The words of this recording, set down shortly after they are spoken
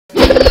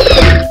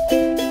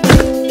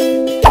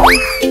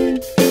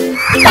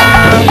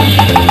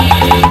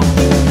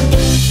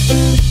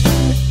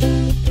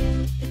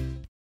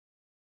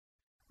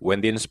When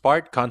the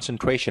inspired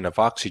concentration of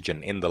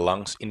oxygen in the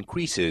lungs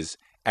increases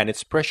and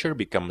its pressure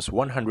becomes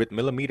 100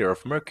 mm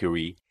of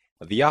mercury,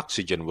 the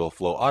oxygen will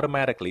flow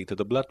automatically to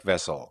the blood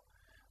vessel.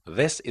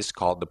 This is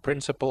called the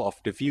principle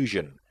of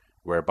diffusion,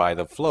 whereby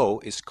the flow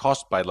is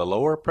caused by the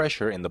lower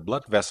pressure in the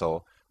blood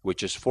vessel,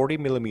 which is 40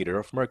 mm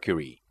of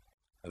mercury.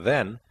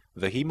 Then,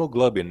 the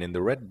hemoglobin in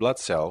the red blood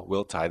cell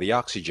will tie the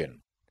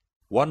oxygen.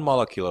 One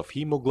molecule of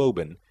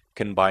hemoglobin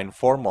can bind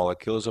 4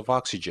 molecules of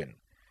oxygen.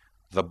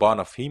 The bond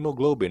of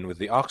hemoglobin with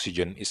the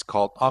oxygen is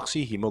called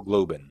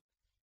oxyhemoglobin.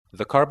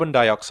 The carbon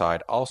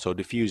dioxide also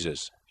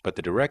diffuses, but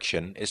the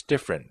direction is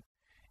different.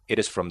 It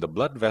is from the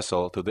blood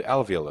vessel to the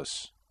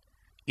alveolus.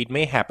 It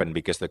may happen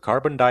because the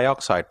carbon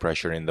dioxide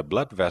pressure in the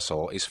blood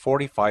vessel is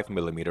 45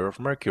 mm of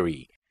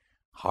mercury,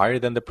 higher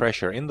than the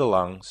pressure in the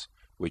lungs,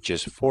 which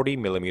is 40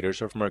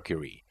 mm of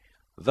mercury.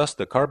 Thus,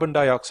 the carbon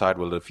dioxide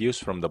will diffuse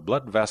from the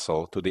blood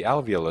vessel to the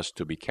alveolus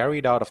to be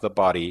carried out of the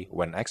body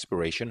when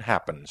expiration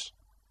happens.